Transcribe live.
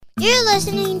You're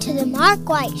listening to The Mark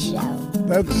White Show.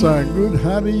 That sounds good.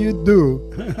 How do you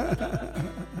do?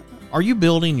 Are you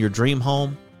building your dream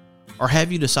home? Or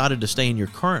have you decided to stay in your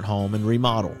current home and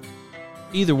remodel?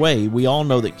 Either way, we all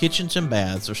know that kitchens and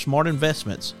baths are smart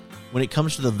investments when it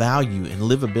comes to the value and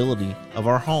livability of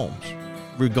our homes.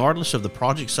 Regardless of the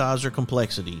project size or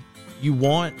complexity, you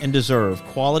want and deserve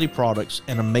quality products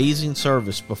and amazing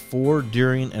service before,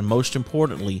 during, and most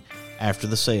importantly, after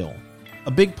the sale.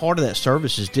 A big part of that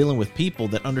service is dealing with people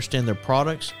that understand their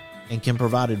products and can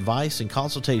provide advice and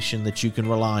consultation that you can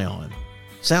rely on.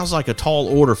 Sounds like a tall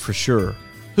order for sure.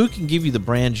 Who can give you the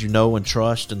brands you know and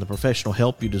trust and the professional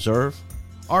help you deserve?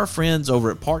 Our friends over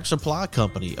at Park Supply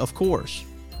Company, of course.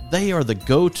 They are the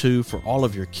go-to for all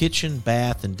of your kitchen,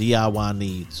 bath, and DIY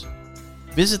needs.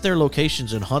 Visit their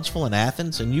locations in Huntsville and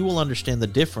Athens and you will understand the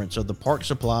difference of the Park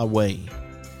Supply way.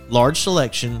 Large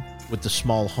selection with the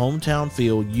small hometown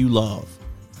feel you love.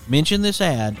 Mention this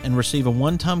ad and receive a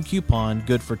one-time coupon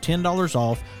good for $10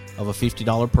 off of a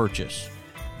 $50 purchase.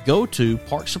 Go to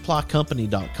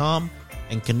parksupplycompany.com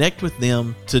and connect with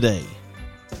them today.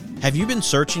 Have you been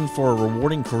searching for a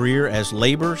rewarding career as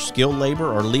labor, skilled labor,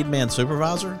 or lead man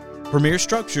supervisor? Premier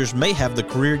Structures may have the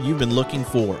career you've been looking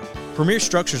for. Premier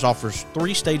Structures offers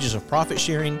 3 stages of profit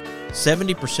sharing,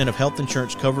 70% of health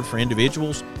insurance covered for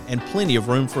individuals, and plenty of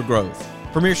room for growth.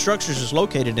 Premier Structures is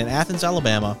located in Athens,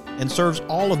 Alabama, and serves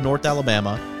all of North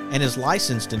Alabama and is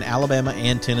licensed in Alabama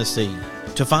and Tennessee.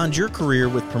 To find your career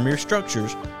with Premier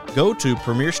Structures, go to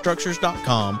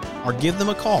premierstructures.com or give them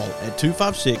a call at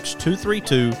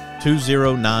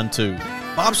 256-232-2092.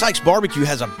 Bob Sykes Barbecue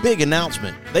has a big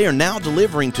announcement. They are now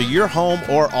delivering to your home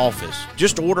or office.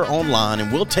 Just order online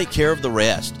and we'll take care of the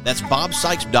rest. That's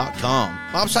bobsykes.com.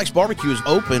 Bob Sykes Barbecue is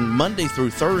open Monday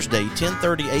through Thursday,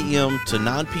 10:30 a.m. to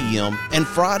 9 p.m., and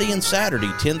Friday and Saturday,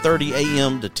 10:30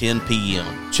 a.m. to 10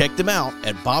 p.m. Check them out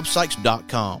at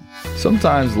bobsykes.com.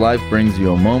 Sometimes life brings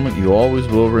you a moment you always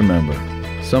will remember.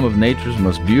 Some of nature's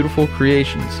most beautiful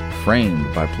creations,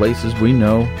 framed by places we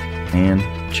know and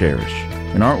cherish.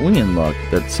 And aren't we in luck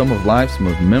that some of life's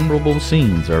most memorable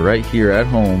scenes are right here at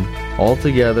home, all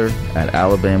together at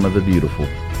Alabama the Beautiful,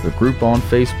 the group on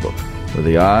Facebook, where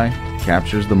the eye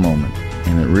captures the moment,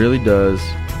 and it really does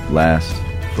last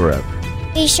forever.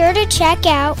 Be sure to check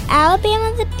out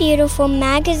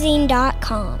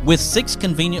alabamathebeautifulmagazine.com. With 6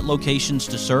 convenient locations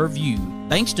to serve you,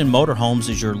 Bankston Motorhomes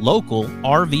is your local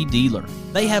RV dealer.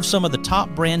 They have some of the top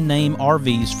brand name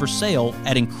RVs for sale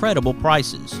at incredible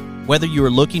prices. Whether you are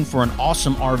looking for an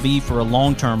awesome RV for a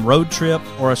long-term road trip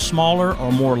or a smaller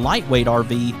or more lightweight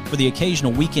RV for the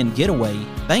occasional weekend getaway,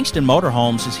 Bankston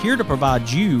Motorhomes is here to provide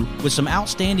you with some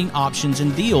outstanding options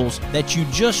and deals that you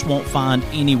just won't find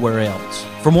anywhere else.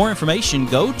 For more information,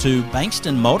 go to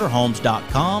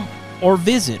bankstonmotorhomes.com or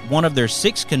visit one of their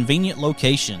 6 convenient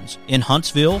locations in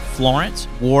Huntsville, Florence,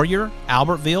 Warrior,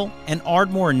 Albertville, and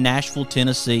Ardmore, Nashville,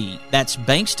 Tennessee. That's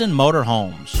Bankston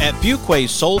Motorhomes. At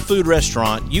Fuquay's Soul Food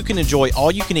Restaurant, you can enjoy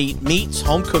all-you-can-eat meats,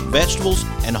 home-cooked vegetables,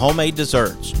 and homemade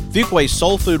desserts. Fuquay's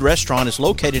Soul Food Restaurant is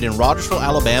located in Rogersville,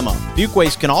 Alabama.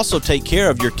 Fuquay's can also take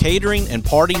care of your catering and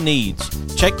party needs.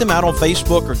 Check them out on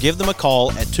Facebook or give them a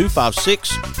call at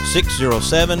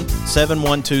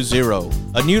 256-607-7120.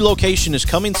 A new location is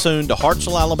coming soon to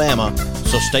Hartselle, Alabama,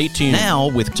 so stay tuned. Now,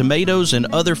 with tomatoes and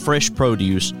other fresh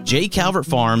produce, J. Calvert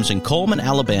Farms in Cullman,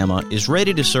 Alabama is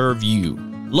ready to serve you.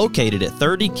 Located at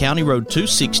 30 County Road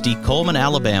 260, Cullman,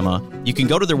 Alabama, you can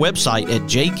go to their website at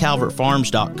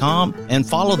jcalvertfarms.com and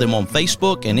follow them on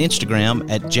Facebook and Instagram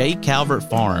at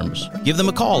jcalvertfarms. Give them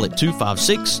a call at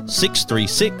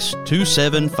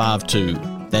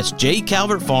 256-636-2752. That's J.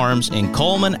 Calvert Farms in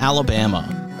Cullman,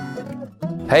 Alabama.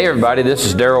 Hey everybody, this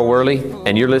is Darryl Worley,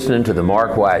 and you're listening to The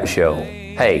Mark White Show.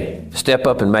 Hey, step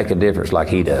up and make a difference like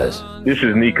he does. This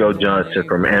is Nico Johnson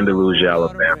from Andalusia,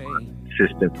 Alabama,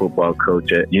 assistant football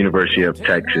coach at University of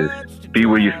Texas. Be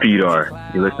where your feet are.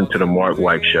 You listen to The Mark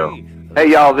White Show.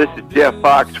 Hey y'all, this is Jeff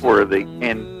Foxworthy,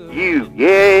 and you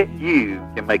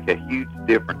can make a huge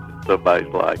difference in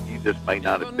somebody's life. You just may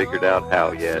not have figured out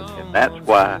how yet, and that's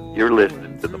why you're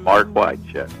listening to The Mark White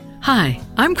Show. Hi,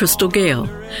 I'm Crystal Gale,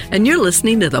 and you're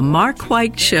listening to The Mark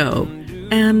White Show.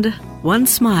 And one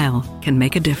smile can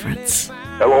make a difference.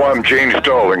 Hello, I'm Gene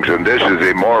Stallings, and this is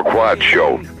The Mark White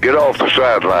Show. Get off the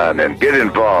sideline and get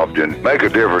involved and make a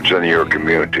difference in your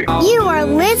community. You are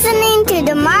listening to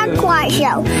The Mark White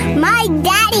Show. My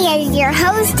daddy is your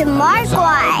host, Mark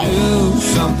White.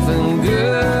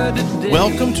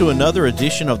 Welcome to another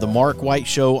edition of The Mark White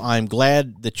Show. I'm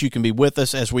glad that you can be with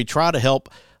us as we try to help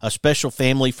a special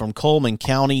family from Cullman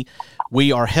County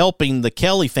we are helping the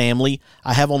Kelly family.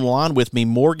 I have on the line with me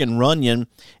Morgan Runyan,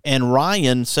 and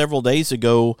Ryan several days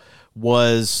ago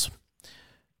was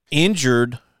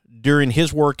injured during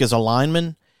his work as a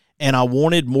lineman, and I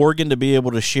wanted Morgan to be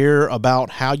able to share about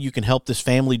how you can help this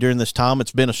family during this time.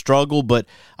 It's been a struggle, but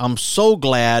I'm so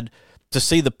glad to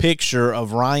see the picture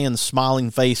of Ryan's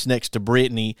smiling face next to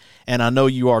Brittany, and I know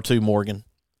you are too, Morgan.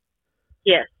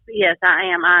 Yes, I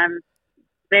am. I'm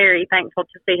very thankful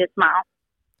to see his smile.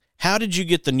 How did you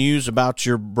get the news about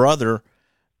your brother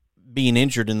being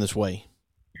injured in this way?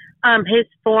 His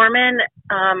foreman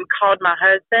called my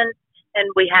husband, and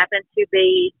we happened to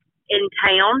be in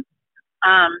town,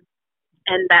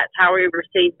 and that's how we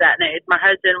received that news. My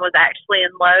husband was actually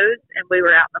in Lowe's, and we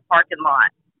were out in the parking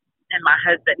lot, and my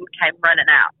husband came running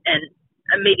out and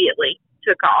immediately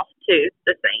took off to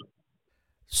the scene.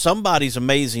 Somebody's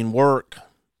amazing work.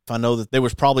 I know that there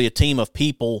was probably a team of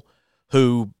people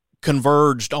who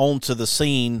converged onto the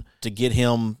scene to get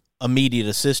him immediate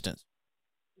assistance.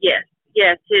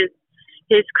 Yes,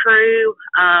 his crew.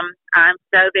 I'm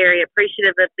so very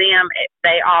appreciative of them.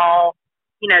 They all,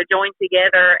 joined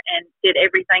together and did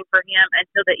everything for him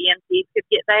until the EMTs could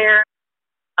get there.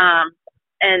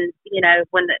 And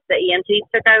when the EMTs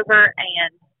took over,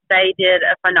 and they did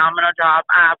a phenomenal job.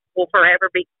 I will forever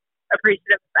be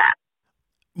appreciative of that.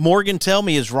 Morgan, tell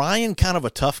me, is Ryan kind of a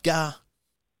tough guy?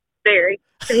 Very.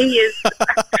 He is.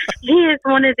 He is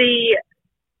one of the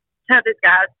toughest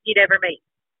guys you'd ever meet.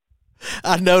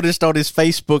 I noticed on his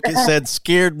Facebook it said,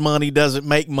 "Scared money doesn't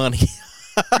make money."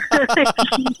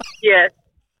 Yes.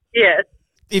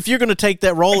 If you're going to take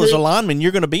that role as a lineman,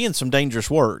 you're going to be in some dangerous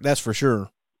work. That's for sure.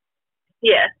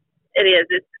 Yes, it is.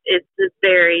 It's just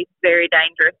very, very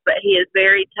dangerous. But he is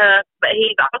very tough. But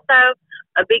he's also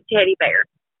a big teddy bear.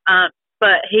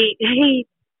 But he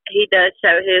does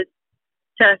show his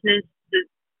toughness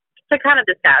to kind of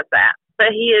disguise that. But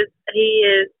he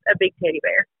is a big teddy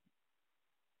bear.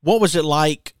 What was it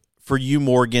like for you,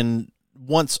 Morgan,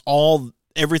 once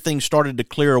everything started to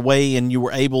clear away and you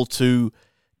were able to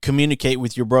communicate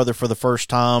with your brother for the first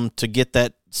time, to get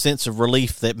that sense of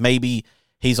relief that maybe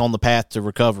he's on the path to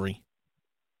recovery?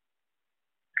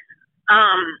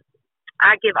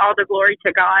 I give all the glory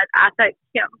to God. I thank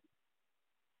him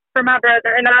for my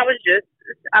brother, and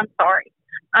I'm sorry.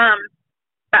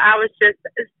 But I was just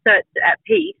such at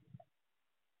peace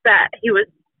that he was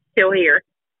still here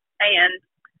and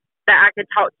that I could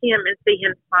talk to him and see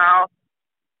him smile.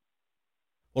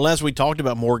 Well, as we talked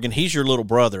about, Morgan, he's your little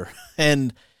brother,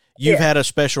 and you've had a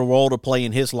special role to play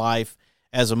in his life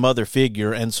as a mother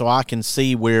figure, and so I can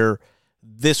see where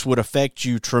this would affect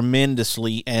you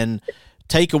tremendously and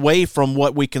take away from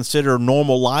what we consider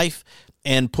normal life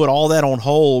and put all that on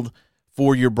hold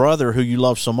for your brother who you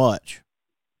love so much.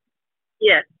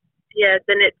 Yes,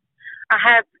 and I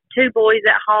have two boys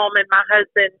at home, and my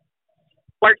husband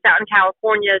works out in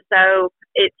California, so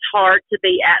it's hard to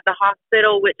be at the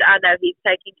hospital, which I know he's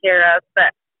taking care of,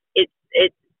 but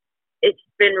it's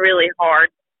been really hard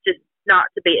just not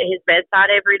to be at his bedside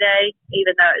every day,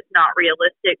 even though it's not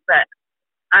realistic, but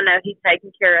I know he's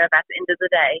taken care of at the end of the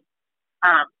day.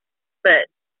 But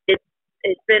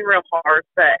it's been real hard,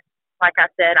 but like I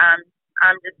said,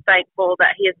 I'm just thankful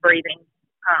that he is breathing,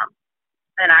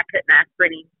 and I couldn't ask for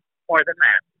any more than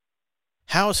that.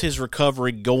 How's his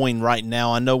recovery going right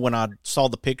now? I know when I saw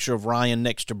the picture of Ryan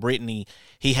next to Brittany,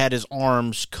 he had his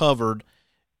arms covered,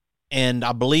 and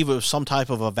I believe it was some type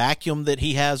of a vacuum that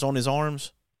he has on his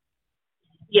arms.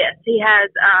 Yes, he has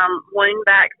wound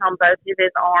vacs on both of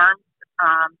his arms,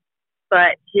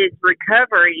 but his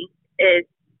recovery is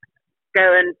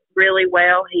going really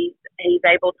well. He's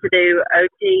able to do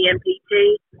OT and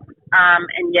PT,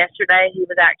 and yesterday he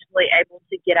was actually able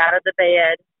to get out of the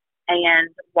bed and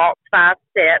walk 5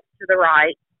 steps to the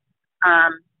right,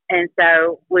 and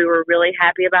so we were really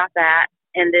happy about that.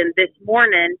 And then this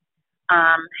morning,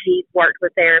 he's worked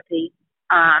with therapy,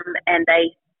 and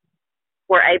they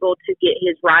were able to get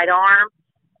his right arm.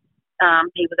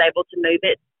 He was able to move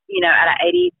it, at an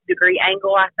 80-degree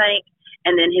angle, I think.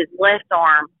 And then his left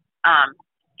arm,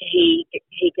 he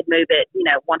could move it,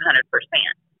 100%.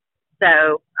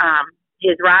 So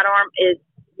his right arm is,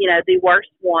 the worst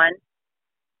one.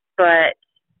 But,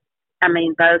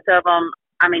 both of them,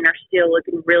 are still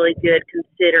looking really good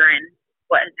considering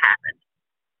what has happened.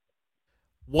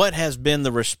 What has been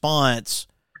the response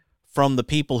from the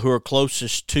people who are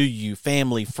closest to you,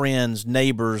 family, friends,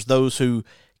 neighbors, those who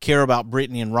care about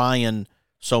Brittany and Ryan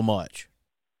so much?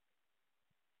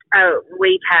 Oh,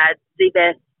 we've had the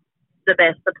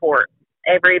best support.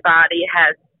 Everybody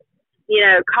has,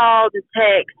 called and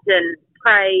texted and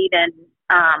prayed and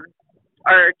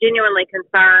are genuinely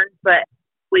concerned, but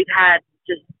we've had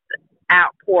just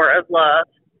outpour of love,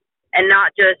 and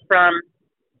not just from,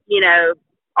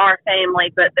 our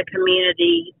family, but the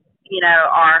community,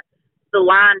 the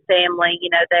Line family,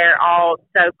 they're all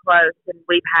so close, and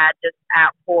we've had just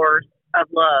outpours of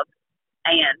love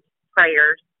and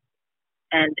prayers,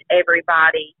 and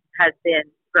everybody has been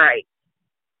great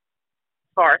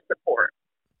for our support.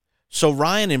 So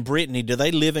Ryan and Brittany, do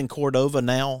they live in Cordova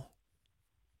now?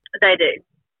 They do,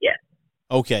 yes.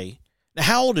 Okay. Now,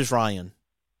 how old is Ryan?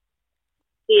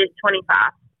 He is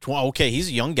 25. Okay, he's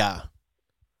a young guy.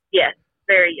 Yes,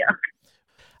 very young.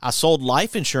 I sold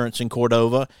life insurance in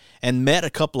Cordova and met a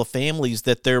couple of families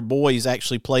that their boys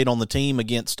actually played on the team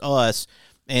against us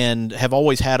and have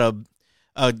always had a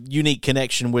unique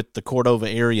connection with the Cordova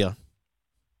area.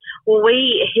 Well,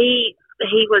 he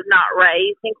was not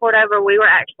raised in Cordova. We were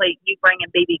actually, you bringing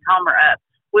B.B. Comer up,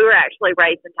 we were actually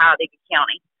raised in Talladega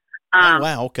County. Oh,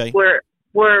 wow, okay. We're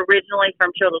originally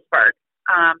from Childersburg,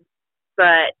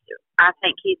 but I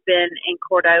think he's been in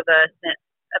Cordova since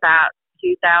about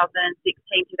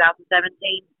 2016,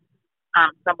 2017,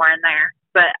 somewhere in there.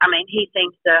 But, he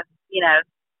seems to,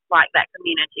 like that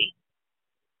community.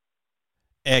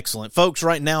 Excellent. Folks,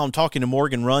 right now I'm talking to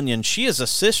Morgan Runyan. She is a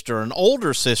sister, an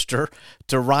older sister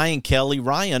to Ryan Kelly.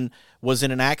 Ryan was in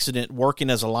an accident working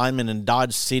as a lineman in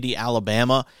Dodge City,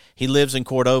 Alabama. He lives in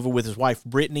Cordova with his wife,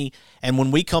 Brittany. And when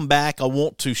we come back, I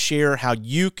want to share how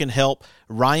you can help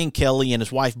Ryan Kelly and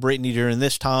his wife, Brittany, during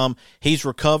this time. He's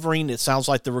recovering. It sounds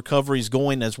like the recovery is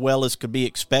going as well as could be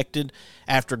expected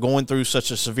after going through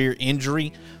such a severe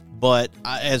injury. But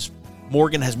as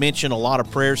Morgan has mentioned, a lot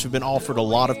of prayers have been offered. A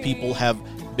lot of people have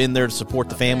been there to support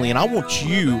the family, and I want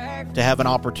you to have an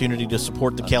opportunity to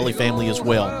support the Kelly family as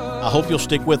well. I hope you'll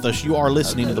stick with us. You are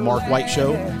listening to The Mark White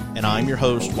Show, and I'm your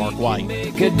host, Mark White.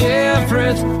 Make a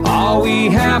difference. All we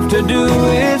have to do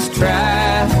is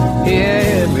try.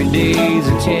 Every day's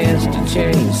a chance to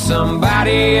change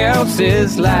somebody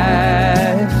else's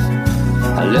life.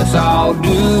 Let's all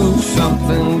do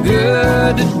something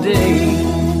good today.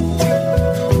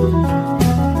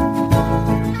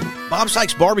 Bob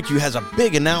Sykes Barbecue has a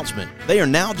big announcement. They are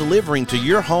now delivering to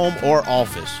your home or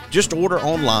office. Just order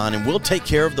online and we'll take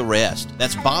care of the rest.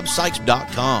 That's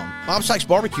bobsykes.com. Bob Sykes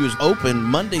Barbecue is open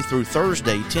Monday through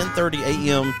Thursday, 10:30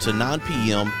 a.m. to 9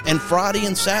 p.m., and Friday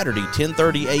and Saturday,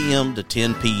 10:30 a.m. to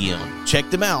 10 p.m. Check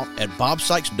them out at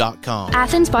bobsykes.com.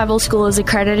 Athens Bible School is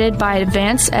accredited by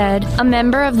Advanced Ed, a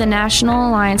member of the National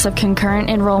Alliance of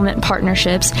Concurrent Enrollment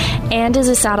Partnerships, and is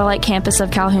a satellite campus of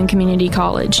Calhoun Community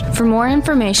College. For more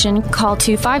information, call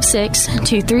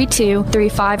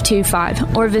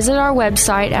 256-232-3525 or visit our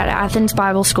website at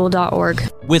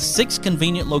athensbibleschool.org. With 6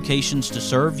 convenient locations to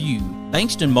serve you,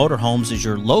 Bankston Motorhomes is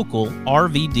your local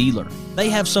RV dealer. They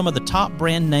have some of the top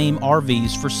brand name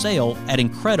RVs for sale at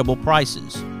incredible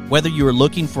prices. Whether you are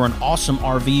looking for an awesome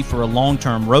RV for a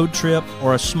long-term road trip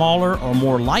or a smaller or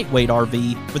more lightweight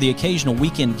RV for the occasional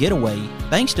weekend getaway,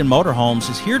 Bankston Motorhomes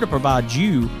is here to provide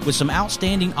you with some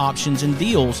outstanding options and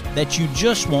deals that you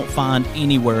just won't find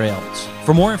anywhere else.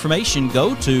 For more information,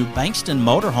 go to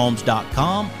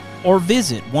bankstonmotorhomes.com or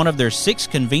visit one of their 6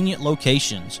 convenient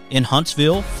locations in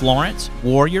Huntsville, Florence,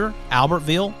 Warrior,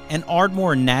 Albertville, and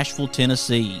Ardmore in Nashville,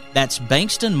 Tennessee. That's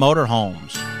Bankston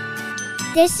Motorhomes.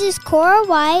 This is Cora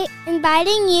White,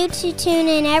 inviting you to tune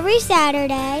in every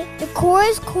Saturday to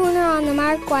Cora's Corner on The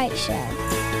Mark White Show.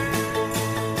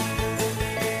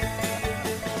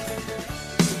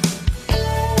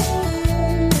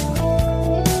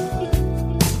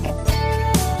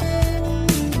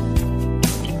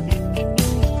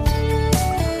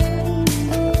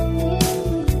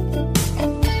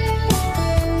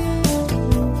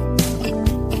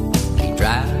 He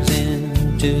drives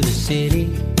into the city,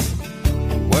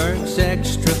 works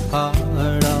extra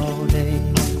hard all day,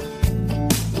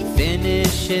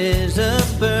 finishes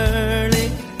up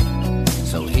early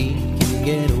so he can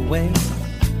get away,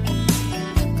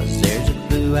 'cause there's a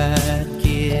blue-eyed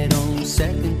kid on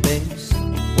second base,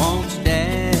 wants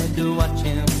Dad to watch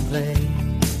him play.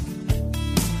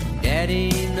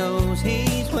 Daddy knows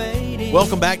he's waiting.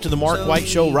 Welcome back to the Mark White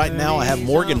Show. Right now I have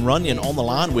Morgan Runyan on the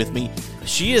line with me.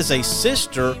 She is a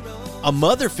sister, a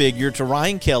mother figure to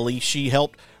Ryan Kelly. She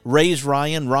helped raise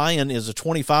Ryan. Ryan is a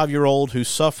 25-year-old who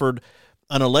suffered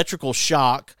an electrical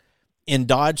shock in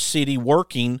Dodge City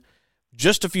working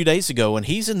just a few days ago, and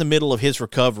he's in the middle of his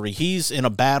recovery. He's in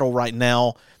a battle right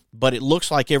now, but it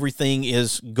looks like everything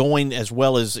is going as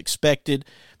well as expected.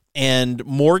 And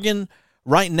Morgan,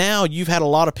 right now you've had a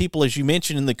lot of people, as you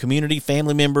mentioned, in the community,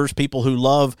 family members, people who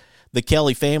love the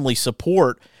Kelly family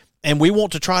support, and we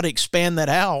want to try to expand that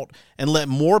out and let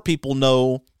more people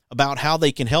know about how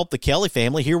they can help the Kelly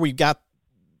family. Here we've got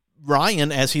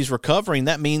Ryan, as he's recovering,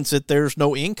 that means that there's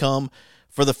no income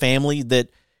for the family that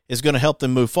is going to help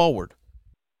them move forward.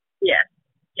 Yes,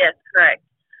 correct.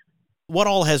 What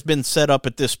all has been set up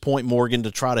at this point, Morgan,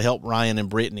 to try to help Ryan and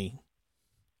Brittany?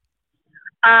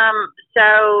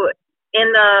 So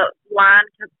in the line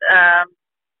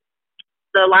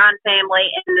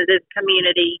family and this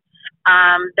community,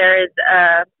 there is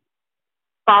a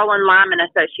Fallen Lineman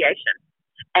Association,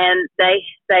 and they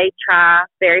try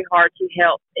very hard to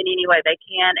help in any way they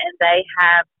can, and they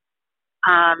have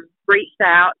reached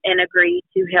out and agreed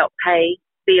to help pay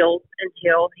bills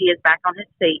until he is back on his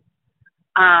feet.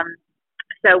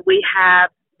 So we have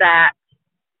that,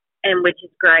 and which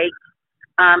is great.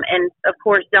 And of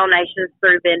course, donations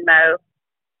through Venmo.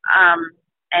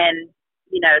 And,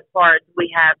 as far as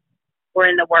we're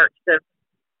in the works of,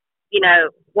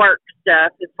 work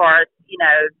stuff as far as,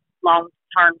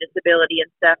 long-term disability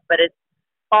and stuff. But as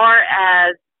far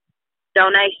as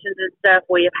donations and stuff,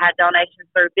 we have had donations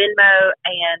through Venmo,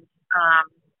 and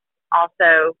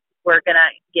also we're going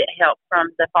to get help from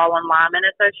the Fallen Lineman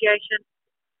Association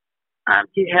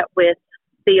to help with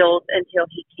bills until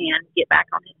he can get back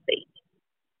on his feet.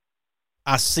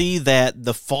 I see that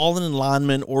the Fallen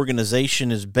Lineman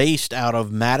organization is based out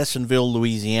of Madisonville,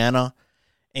 Louisiana,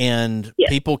 and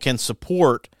people can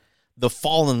support the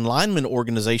Fallen Lineman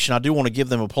organization. I do want to give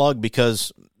them a plug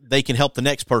because they can help the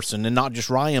next person, and not just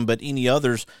Ryan, but any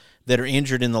others that are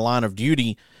injured in the line of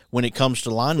duty when it comes to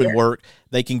lineman work.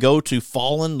 They can go to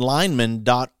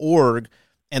fallenlineman.org,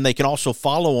 and they can also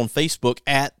follow on Facebook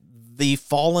at the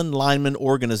Fallen Lineman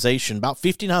Organization. About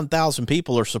 59,000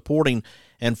 people are supporting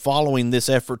and following this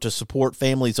effort to support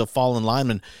families of fallen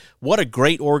linemen. What a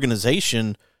great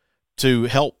organization to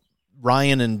help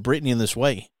Ryan and Brittany in this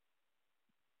way.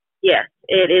 Yes,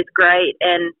 it is great.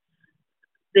 And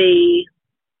the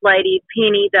lady,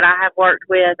 Penny, that I have worked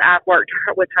with, I've worked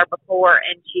with her before,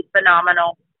 and she's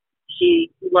phenomenal. She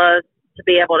loves to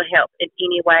be able to help in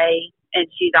any way, and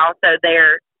she's also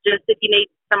there just if you need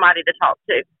somebody to talk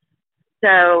to.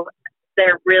 So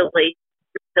they're really,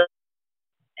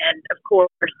 and of course,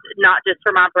 not just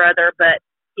for my brother, but,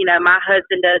 my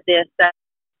husband does this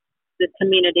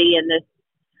community and this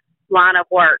line of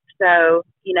work. So,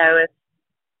 if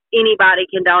anybody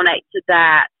can donate to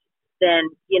that, then,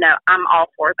 I'm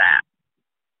all for that.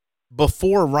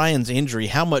 Before Ryan's injury,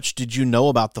 how much did you know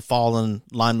about the Fallen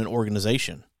Lineman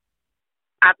organization?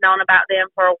 I've known about them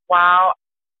for a while.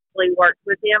 We worked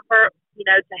with them for,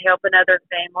 to help another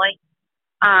family.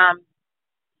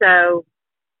 So,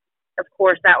 of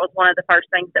course, that was one of the first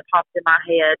things that popped in my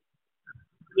head,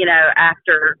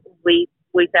 after we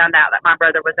found out that my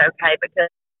brother was okay, because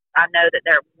I know that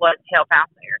there was help out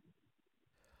there.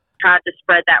 Tried to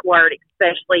spread that word,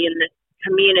 especially in this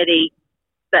community,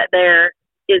 that there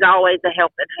is always a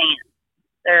helping hand.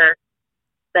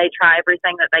 They try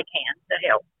everything that they can to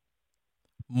help.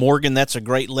 Morgan, that's a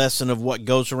great lesson of what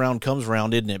goes around comes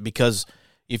around, isn't it? Because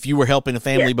if you were helping a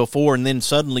family before and then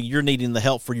suddenly you're needing the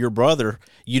help for your brother,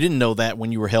 you didn't know that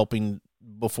when you were helping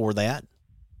before that.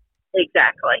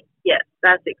 Exactly. Yes,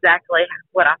 that's exactly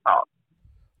what I thought.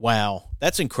 Wow,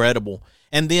 that's incredible.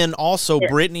 And then also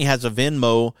Brittany has a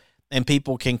Venmo, and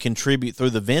people can contribute through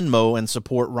the Venmo and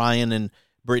support Ryan and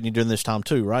Brittany during this time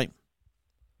too, right?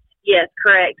 Yes,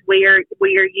 correct. We are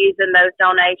using those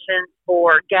donations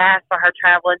for gas for her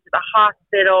traveling to the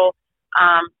hospital,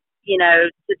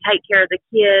 to take care of the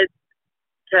kids,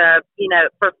 to,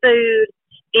 for food,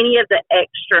 any of the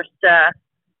extra stuff.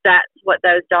 That's what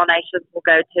those donations will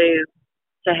go to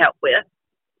help with.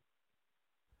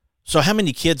 So how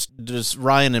many kids does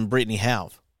Ryan and Brittany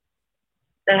have?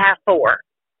 They have 4.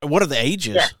 What are the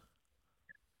ages? Yes.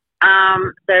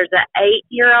 There's an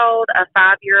 8-year-old, a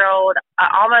 5-year-old,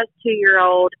 almost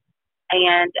 2-year-old,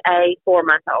 and a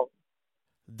 4-month-old.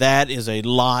 That is a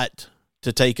lot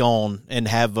to take on and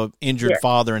have an injured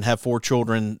father and have 4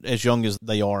 children as young as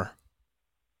they are.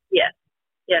 Yes,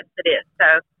 it is.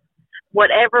 So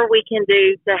whatever we can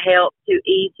do to help to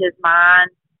ease his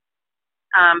mind,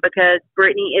 because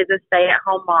Brittany is a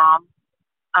stay-at-home mom.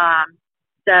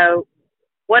 So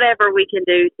whatever we can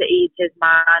do to ease his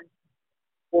mind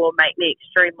will make me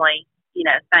extremely,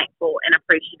 thankful and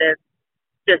appreciative,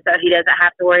 just so he doesn't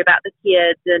have to worry about the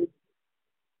kids and,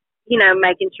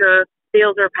 making sure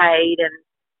bills are paid, and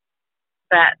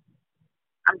that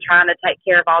I'm trying to take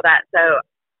care of all that so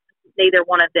neither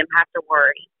one of them have to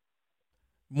worry.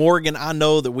 Morgan, I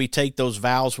know that we take those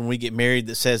vows when we get married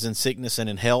that says in sickness and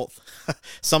in health.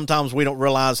 Sometimes we don't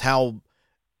realize how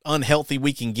unhealthy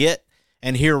we can get.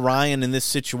 And here, Ryan, in this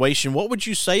situation, what would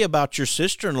you say about your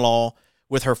sister-in-law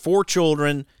with her 4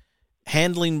 children,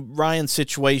 handling Ryan's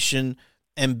situation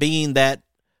and being that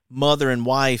mother and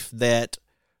wife that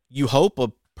you hope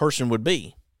a person would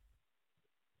be.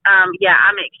 Yeah,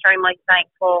 I'm extremely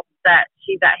thankful that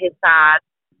she's at his side.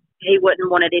 He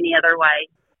wouldn't want it any other way.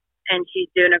 And she's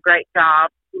doing a great job,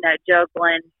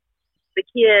 juggling the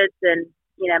kids and,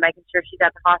 making sure she's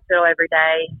at the hospital every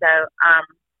day. So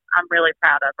I'm really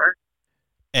proud of her.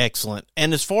 Excellent.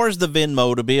 And as far as the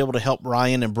Venmo, to be able to help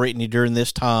Ryan and Brittany during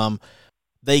this time,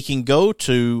 they can go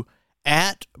to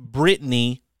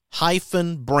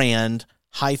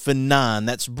 @Brittany-brand-9.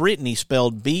 That's Brittany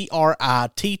spelled Brittany,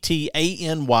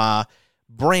 brand,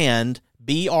 BRAND,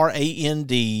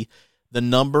 the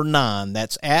number 9.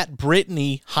 That's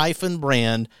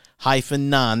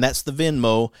 @Brittany-brand-9. That's the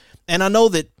Venmo. And I know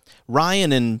that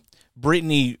Ryan and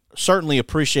Brittany certainly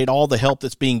appreciate all the help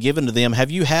that's being given to them.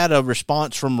 Have you had a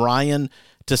response from Ryan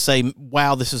to say,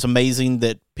 wow, this is amazing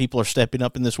that people are stepping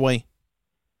up in this way?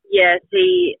 Yes,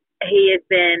 he has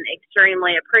been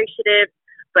extremely appreciative,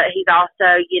 but he's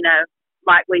also,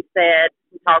 like we said,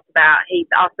 we talked about, he's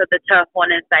also the tough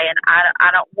one in saying, I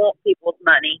don't want people's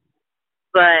money,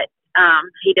 but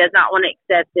he does not want to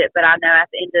accept it. But I know at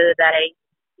the end of the day,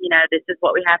 this is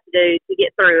what we have to do to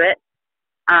get through it.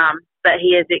 But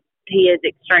he is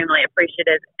extremely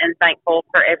appreciative and thankful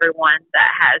for everyone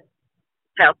that has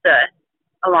helped us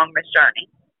along this journey.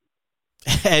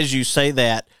 As you say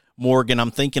that, Morgan,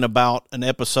 I'm thinking about an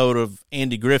episode of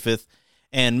Andy Griffith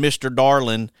and Mr.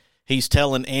 Darling. He's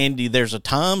telling Andy there's a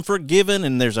time for giving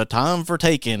and there's a time for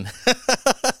taking.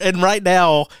 And right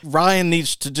now, Ryan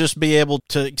needs to just be able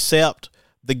to accept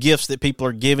the gifts that people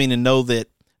are giving and know that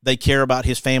they care about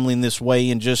his family in this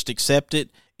way and just accept it.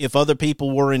 If other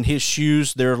people were in his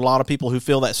shoes, there are a lot of people who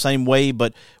feel that same way.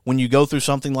 But when you go through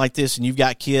something like this and you've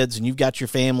got kids and you've got your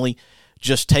family,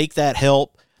 just take that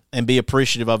help and be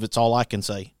appreciative of it. It's all I can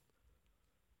say.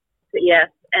 Yes,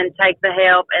 and take the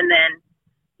help and then,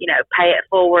 pay it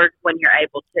forward when you're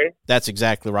able to. That's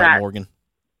exactly right, Morgan.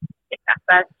 Yeah,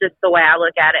 that's just the way I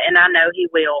look at it, and I know he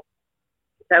will.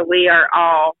 So we are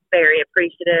all very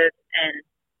appreciative and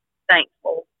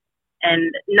thankful,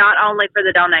 and not only for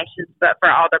the donations, but for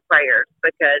all the prayers,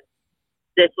 because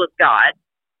this was God.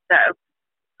 So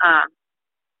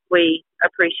we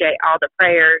appreciate all the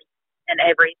prayers and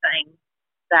everything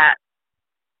that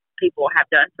people have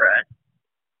done for us.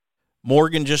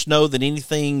 Morgan, just know that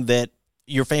anything that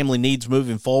your family needs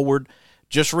moving forward,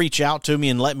 just reach out to me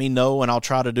and let me know, and I'll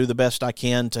try to do the best I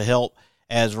can to help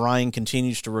as Ryan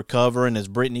continues to recover and as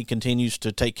Brittany continues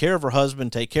to take care of her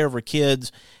husband, take care of her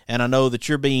kids, and I know that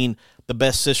you're being the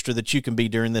best sister that you can be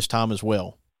during this time as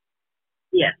well.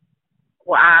 Yes.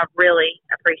 Well, I really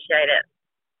appreciate it.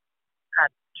 I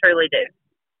truly do.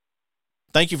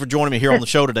 Thank you for joining me here on the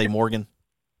show today, Morgan.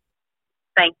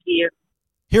 Thank you.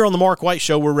 Here on the Mark White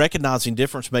Show, we're recognizing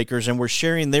difference makers and we're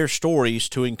sharing their stories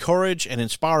to encourage and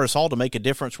inspire us all to make a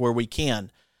difference where we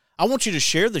can. I want you to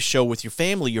share the show with your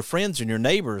family, your friends, and your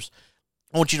neighbors.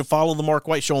 I want you to follow the Mark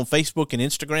White Show on Facebook and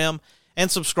Instagram and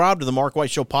subscribe to the Mark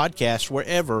White Show podcast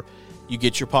wherever you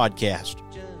get your podcast.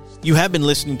 You have been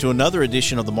listening to another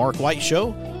edition of the Mark White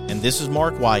Show, and this is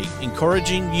Mark White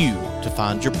encouraging you to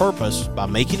find your purpose by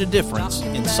making a difference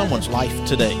in someone's life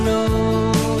today.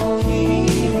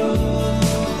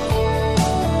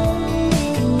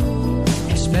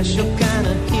 Special kind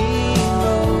of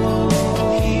hero.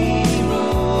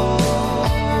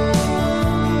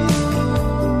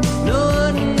 No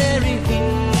ordinary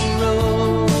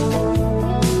hero.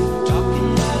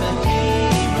 Talking about a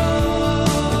hero.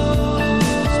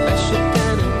 Special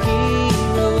kind of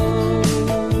hero.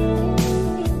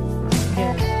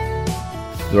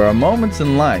 There are moments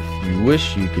in life you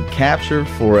wish you could capture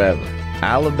forever.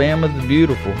 Alabama the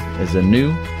Beautiful is a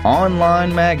new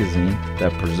online magazine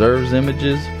that preserves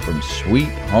images from sweet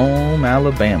home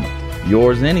Alabama.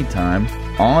 Yours anytime,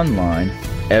 online,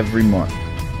 every month,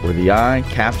 where the eye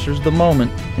captures the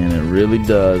moment and it really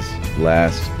does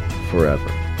last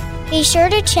forever. Be sure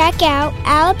to check out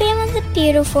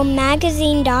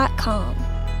alabamathebeautifulmagazine.com.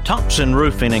 Thompson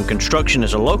Roofing and Construction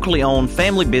is a locally owned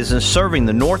family business serving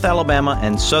the North Alabama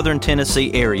and Southern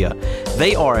Tennessee area.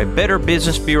 They are a Better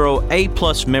Business Bureau A+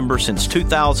 member since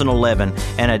 2011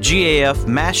 and a GAF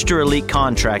Master Elite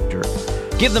Contractor.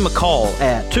 Give them a call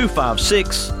at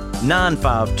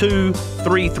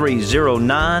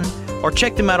 256-952-3309 or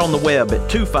check them out on the web at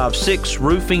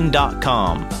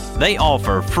 256roofing.com. They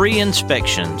offer free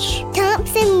inspections.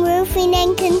 Thompson Roofing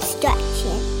and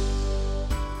Construction.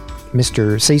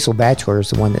 Mr. Cecil Batchelor is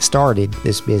the one that started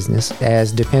this business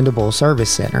as Dependable Service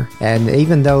Center. And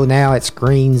even though now it's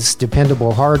Green's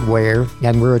Dependable Hardware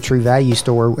and we're a True Value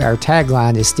store, our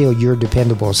tagline is still Your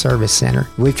Dependable Service Center.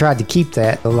 We've tried to keep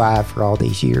that alive for all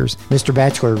these years. Mr.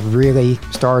 Batchelor really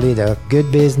started a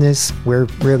good business. We're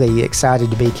really excited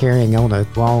to be carrying on a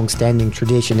long-standing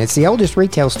tradition. It's the oldest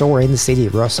retail store in the city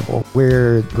of Russellville.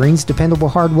 We're Green's Dependable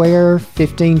Hardware,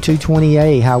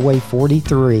 15220A Highway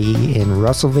 43 in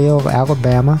Russellville,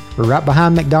 Alabama. We're right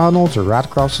behind McDonald's or right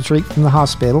across the street from the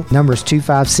hospital. Number is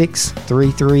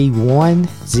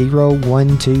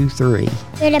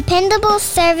 256-331-0123. Your Dependable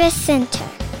Service Center.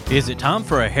 Is it time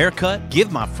for a haircut?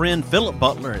 Give my friend Philip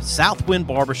Butler at Southwind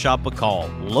Barbershop a call,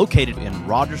 located in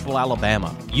Rogersville,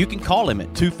 Alabama. You can call him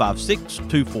at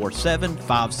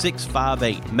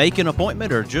 256-247-5658. Make an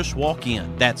appointment or just walk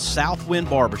in. That's Southwind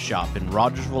Barbershop in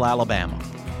Rogersville, Alabama.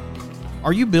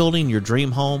 Are you building your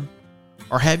dream home?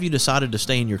 Or have you decided to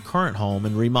stay in your current home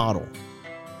and remodel?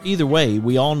 Either way,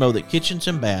 we all know that kitchens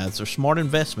and baths are smart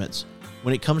investments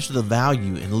when it comes to the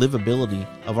value and livability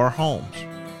of our homes.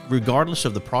 Regardless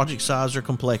of the project size or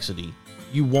complexity,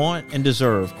 you want and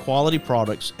deserve quality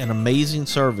products and amazing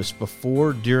service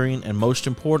before, during, and most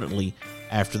importantly,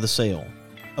 after the sale.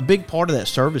 A big part of that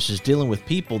service is dealing with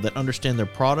people that understand their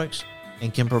products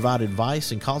and can provide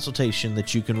advice and consultation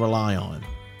that you can rely on.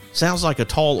 Sounds like a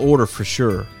tall order for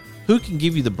sure. Who can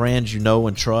give you the brands you know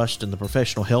and trust and the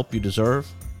professional help you deserve?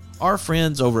 Our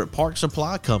friends over at Park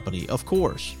Supply Company, of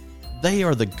course. They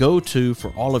are the go-to for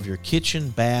all of your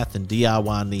kitchen, bath, and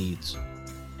DIY needs.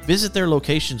 Visit their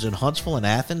locations in Huntsville and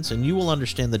Athens, and you will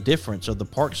understand the difference of the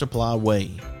Park Supply way.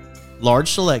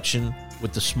 Large selection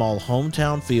with the small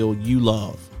hometown feel you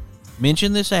love.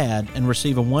 Mention this ad and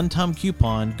receive a one-time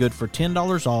coupon good for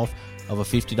 $10 off of a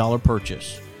 $50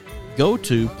 purchase. Go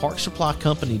to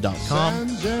parksupplycompany.com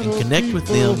and connect with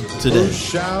them today.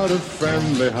 Shout a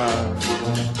friendly hi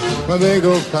when they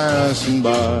go passing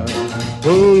by,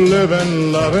 who live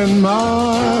and love in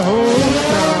my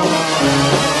hometown.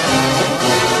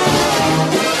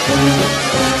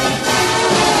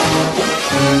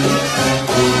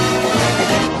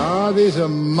 These are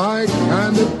my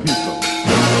kind of people.